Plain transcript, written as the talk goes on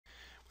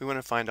We want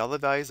to find all the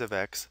values of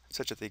x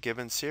such that the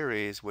given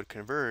series would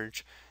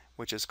converge,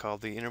 which is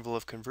called the interval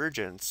of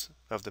convergence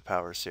of the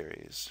power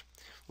series.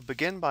 We'll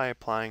begin by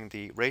applying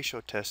the ratio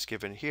test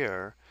given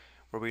here,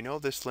 where we know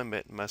this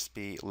limit must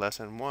be less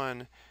than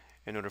 1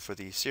 in order for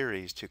the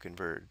series to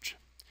converge.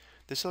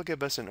 This will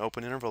give us an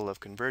open interval of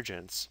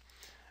convergence,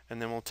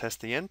 and then we'll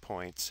test the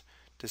endpoints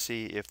to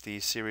see if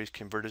the series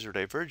converges or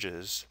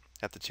diverges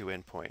at the two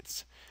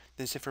endpoints.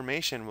 This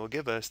information will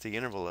give us the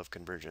interval of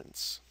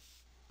convergence.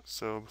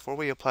 So before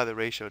we apply the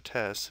ratio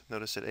test,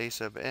 notice that a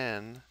sub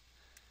n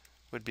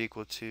would be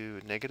equal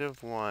to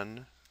negative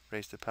 1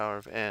 raised to the power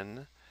of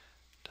n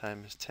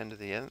times 10 to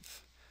the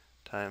nth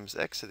times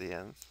x to the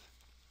nth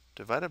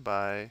divided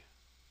by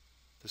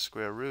the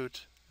square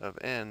root of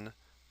n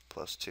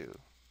plus 2.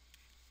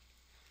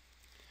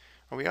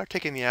 Well, we are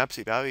taking the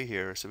absolute value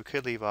here, so we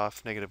could leave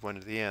off negative 1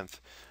 to the nth,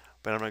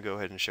 but I'm going to go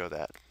ahead and show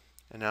that.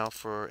 And now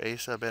for a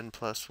sub n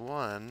plus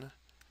 1,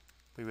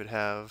 we would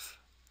have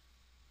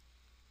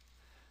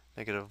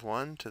negative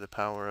 1 to the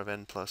power of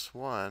n plus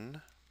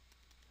 1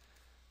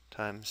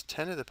 times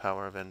 10 to the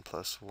power of n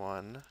plus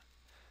 1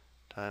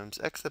 times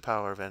x to the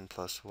power of n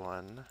plus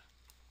 1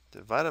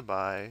 divided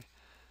by,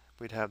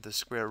 we'd have the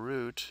square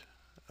root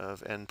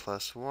of n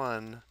plus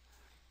 1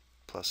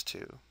 plus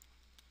 2.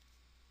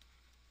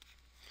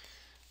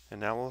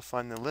 And now we'll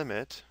find the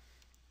limit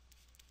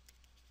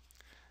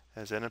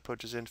as n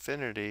approaches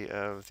infinity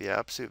of the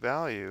absolute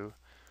value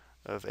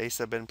of a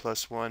sub n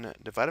plus 1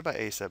 divided by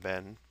a sub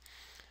n,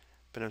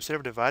 but instead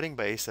of dividing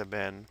by a sub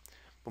n,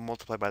 we'll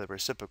multiply by the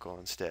reciprocal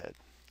instead.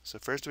 So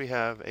first we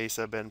have a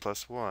sub n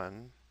plus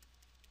 1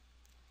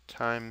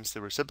 times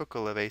the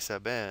reciprocal of a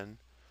sub n.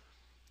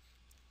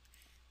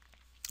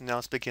 Now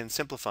let's begin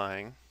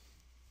simplifying.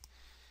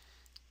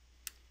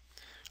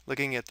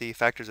 Looking at the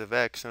factors of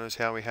x, notice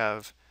how we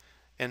have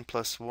n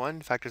plus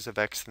 1 factors of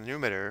x in the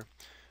numerator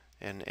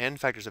and n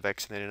factors of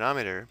x in the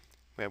denominator.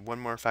 We have one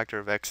more factor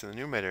of x in the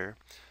numerator,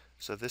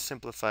 so this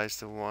simplifies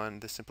to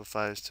 1, this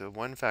simplifies to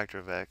 1 factor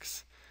of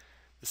x.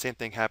 The same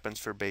thing happens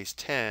for base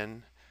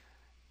 10.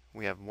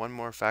 We have one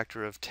more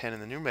factor of 10 in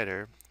the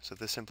numerator, so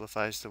this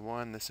simplifies to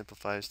 1, this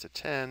simplifies to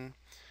 10.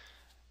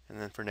 And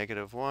then for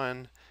negative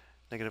 1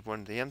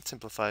 to the nth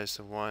simplifies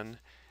to 1.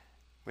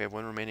 We have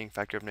one remaining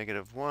factor of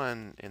negative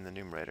 1 in the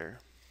numerator.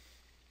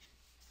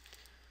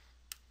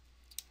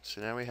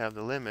 So now we have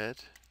the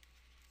limit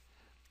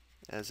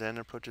as n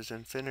approaches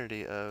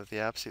infinity of the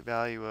absolute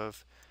value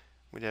of,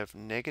 we'd have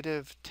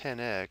negative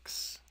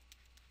 10x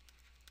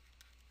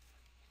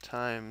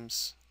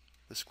times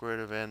the square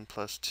root of n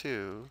plus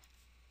 2.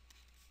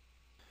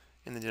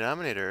 In the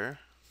denominator,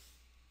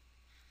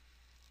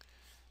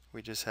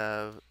 we just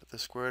have the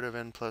square root of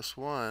n plus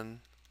 1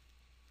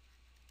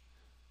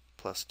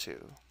 plus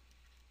 2.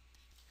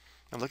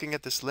 Now looking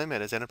at this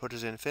limit as n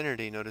approaches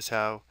infinity, notice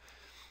how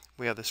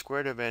we have the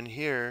square root of n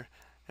here,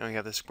 and we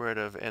have the square root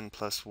of n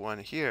plus 1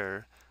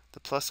 here. The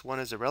plus 1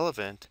 is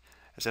irrelevant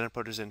as n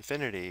approaches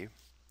infinity.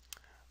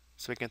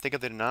 So we can think of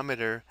the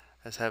denominator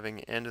as having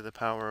n to the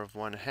power of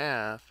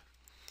 1/2,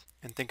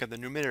 and think of the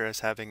numerator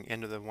as having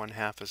n to the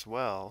 1/2 as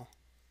well.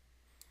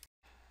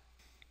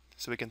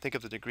 So we can think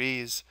of the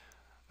degrees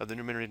of the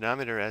numerator and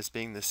denominator as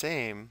being the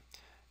same,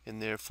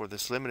 and therefore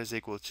this limit is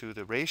equal to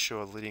the ratio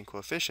of the leading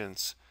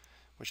coefficients,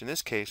 which in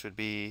this case would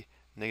be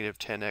negative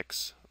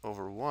 10x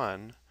over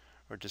 1,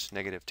 or just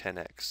negative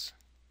 10x.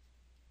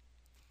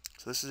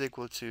 So this is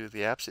equal to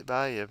the absolute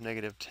value of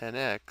negative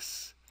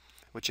 10x,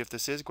 which if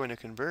this is going to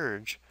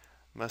converge,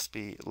 must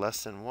be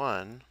less than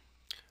 1.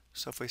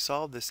 So if we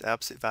solve this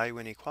absolute value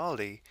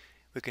inequality,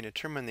 we can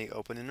determine the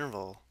open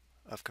interval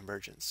of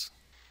convergence.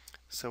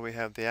 So we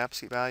have the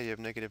absolute value of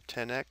negative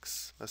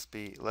 10x must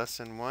be less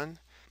than 1.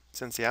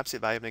 Since the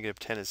absolute value of negative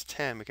 10 is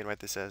 10, we can write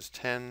this as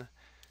 10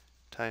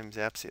 times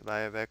the absolute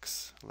value of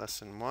x less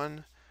than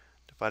 1,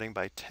 dividing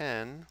by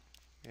 10.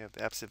 We have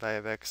the absolute value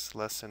of x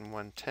less than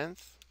 1/10,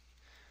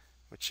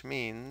 which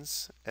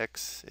means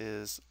x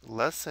is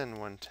less than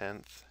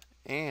 1/10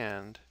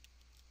 and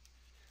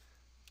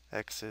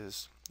x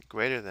is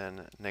greater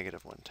than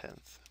negative 1/10.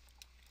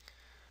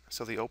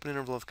 So the open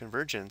interval of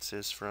convergence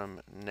is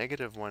from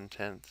negative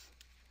 1/10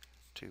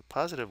 to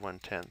positive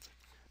 1/10,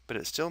 but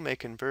it still may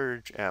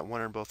converge at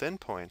one or both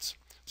endpoints,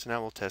 so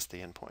now we'll test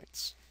the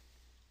endpoints.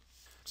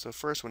 So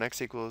first, when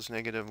x equals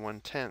negative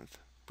 1/10,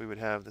 we would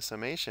have the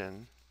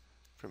summation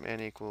from n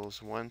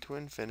equals 1 to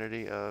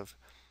infinity of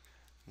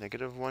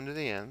negative 1 to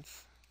the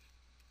nth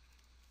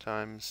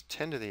times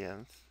 10 to the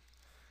nth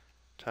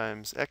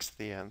times x to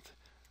the nth,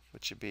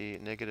 which would be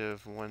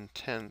negative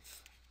 1/10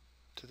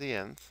 to the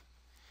nth,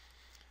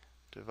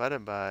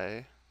 divided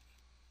by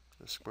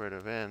the square root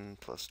of n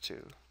plus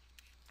 2.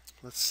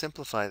 Let's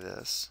simplify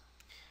this.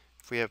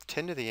 If we have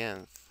 10 to the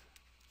nth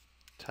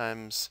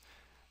times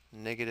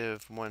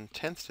negative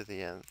 1/10 to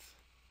the nth,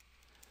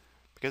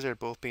 because they're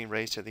both being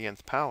raised to the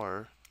nth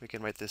power, we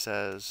can write this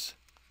as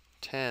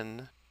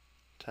 10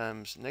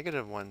 times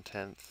negative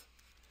 1/10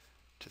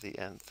 to the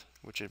nth,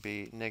 which would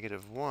be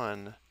negative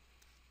 1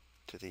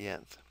 to the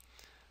nth.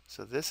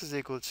 So this is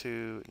equal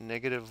to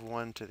negative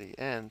 1 to the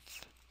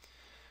nth,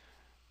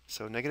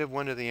 So negative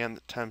 1 to the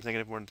n times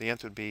negative 1 to the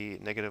nth would be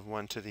negative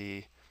 1 to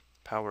the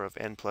power of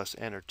n plus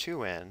n, or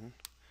 2n.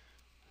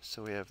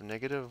 So we have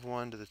negative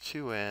 1 to the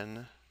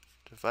 2n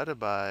divided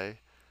by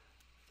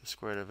the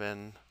square root of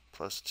n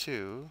plus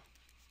 2.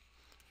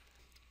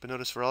 But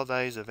notice for all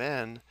values of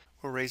n,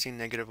 we're raising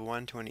negative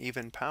 1 to an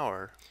even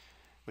power,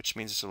 which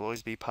means this will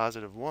always be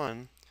positive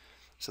 1.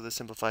 So this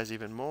simplifies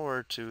even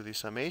more to the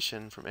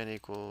summation from n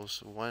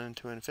equals 1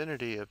 to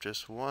infinity of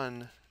just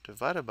 1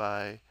 divided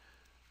by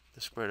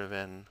the square root of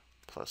n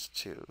plus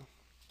 2.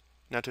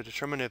 Now to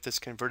determine if this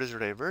converges or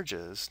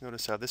diverges,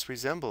 notice how this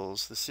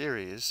resembles the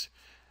series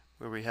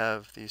where we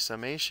have the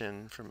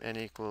summation from n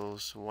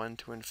equals 1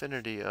 to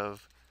infinity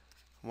of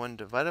 1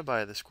 divided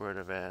by the square root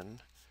of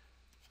n,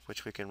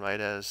 which we can write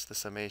as the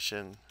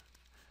summation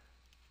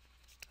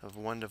of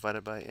 1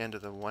 divided by n to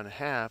the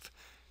 1/2,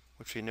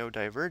 which we know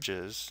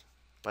diverges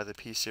by the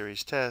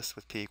p-series test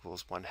with p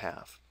equals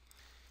 1/2.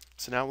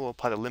 So now we'll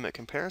apply the limit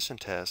comparison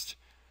test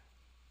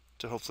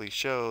to hopefully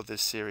show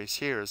this series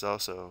here is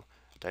also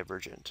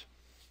divergent.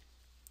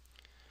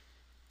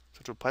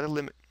 So to apply the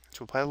limit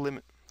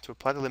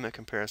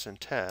comparison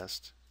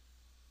test,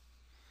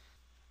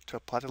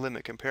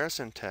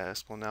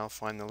 we'll now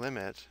find the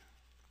limit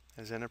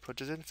as n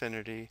approaches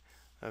infinity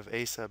of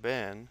a sub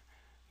n,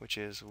 which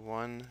is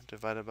 1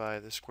 divided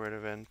by the square root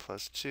of n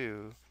plus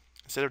 2.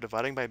 Instead of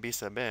dividing by b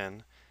sub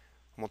n,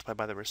 we'll multiply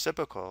by the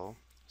reciprocal,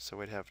 so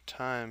we'd have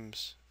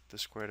times the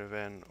square root of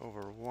n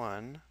over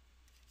 1.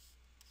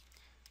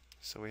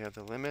 So we have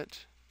the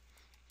limit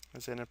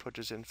as n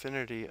approaches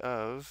infinity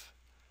of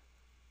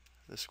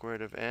the square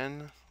root of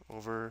n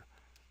over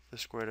the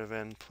square root of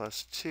n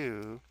plus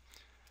 2.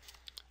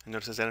 And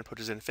notice as n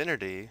approaches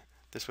infinity,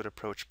 this would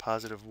approach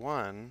positive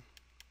 1,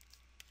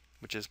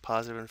 which is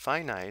positive and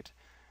finite,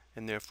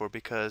 and therefore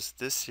because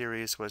this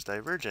series was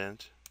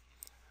divergent,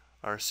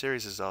 our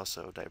series is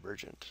also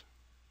divergent.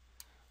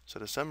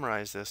 So to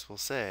summarize this, we'll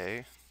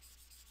say,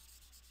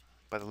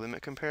 by the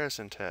limit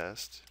comparison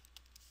test,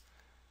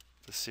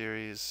 the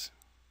series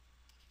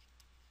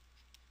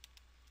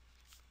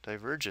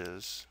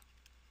diverges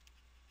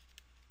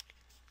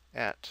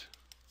at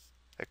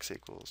x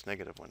equals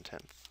negative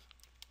 1/10.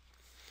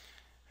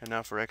 And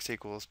now for x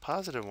equals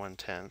positive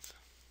 1/10,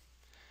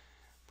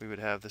 we would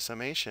have the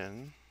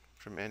summation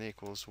from n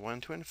equals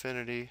 1 to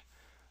infinity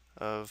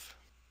of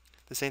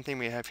the same thing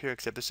we have here,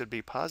 except this would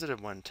be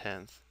positive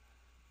 1/10,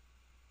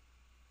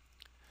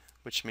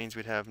 which means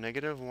we'd have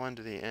negative 1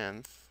 to the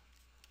nth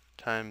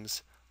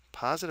times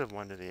positive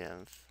 1 to the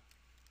nth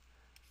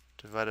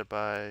divided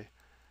by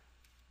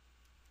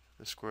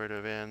the square root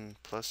of n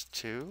plus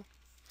 2.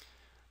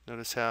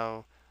 Notice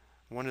how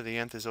 1 to the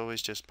nth is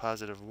always just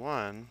positive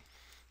 1.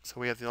 So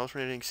we have the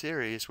alternating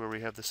series where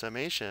we have the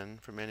summation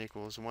from n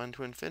equals 1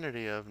 to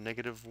infinity of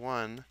negative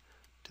 1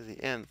 to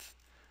the nth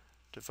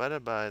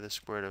divided by the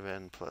square root of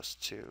n plus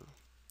 2.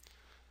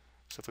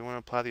 So if we want to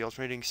apply the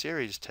alternating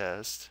series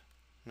test,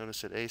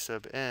 notice that a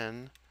sub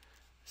n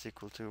is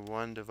equal to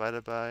 1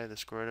 divided by the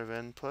square root of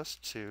n plus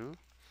 2,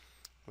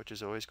 which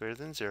is always greater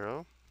than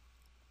 0.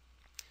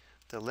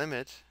 The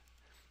limit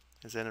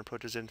as n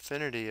approaches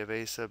infinity of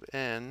a sub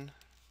n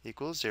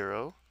equals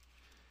 0.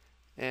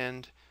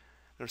 And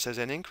notice as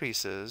n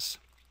increases,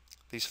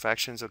 these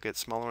fractions will get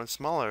smaller and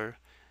smaller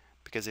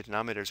because the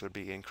denominators would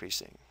be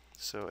increasing.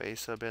 So a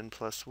sub n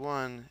plus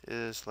 1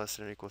 is less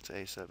than or equal to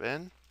a sub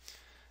n.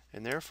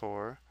 And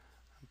therefore,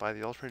 by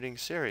the alternating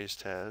series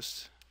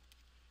test,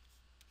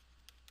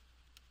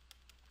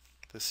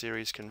 the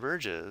series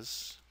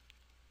converges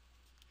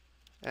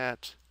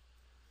at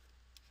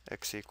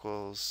x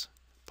equals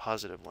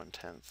positive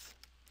 1/10.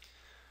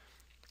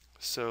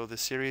 So the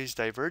series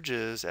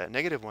diverges at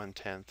negative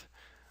 1/10,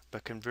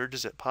 but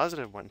converges at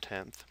positive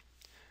 1/10,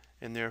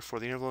 and therefore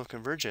the interval of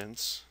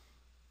convergence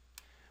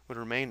would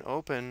remain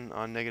open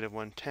on negative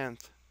 1/10,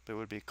 but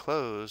would be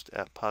closed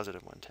at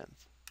positive 1/10.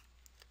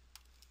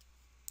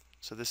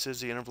 So this is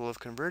the interval of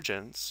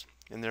convergence,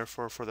 and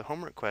therefore for the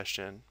homework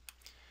question,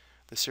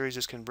 the series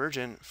is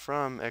convergent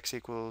from x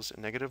equals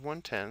negative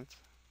 1/10.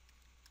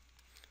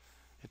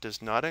 It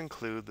does not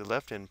include the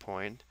left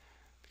endpoint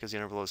because the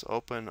interval is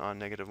open on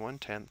negative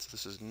 1/10, so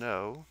this is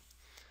no.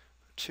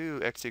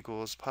 To x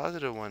equals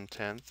positive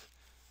 1/10,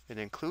 it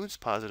includes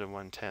positive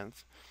 1/10,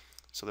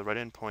 so the right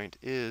endpoint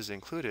is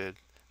included,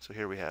 so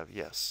here we have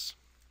yes.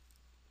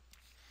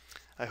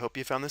 I hope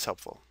you found this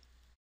helpful.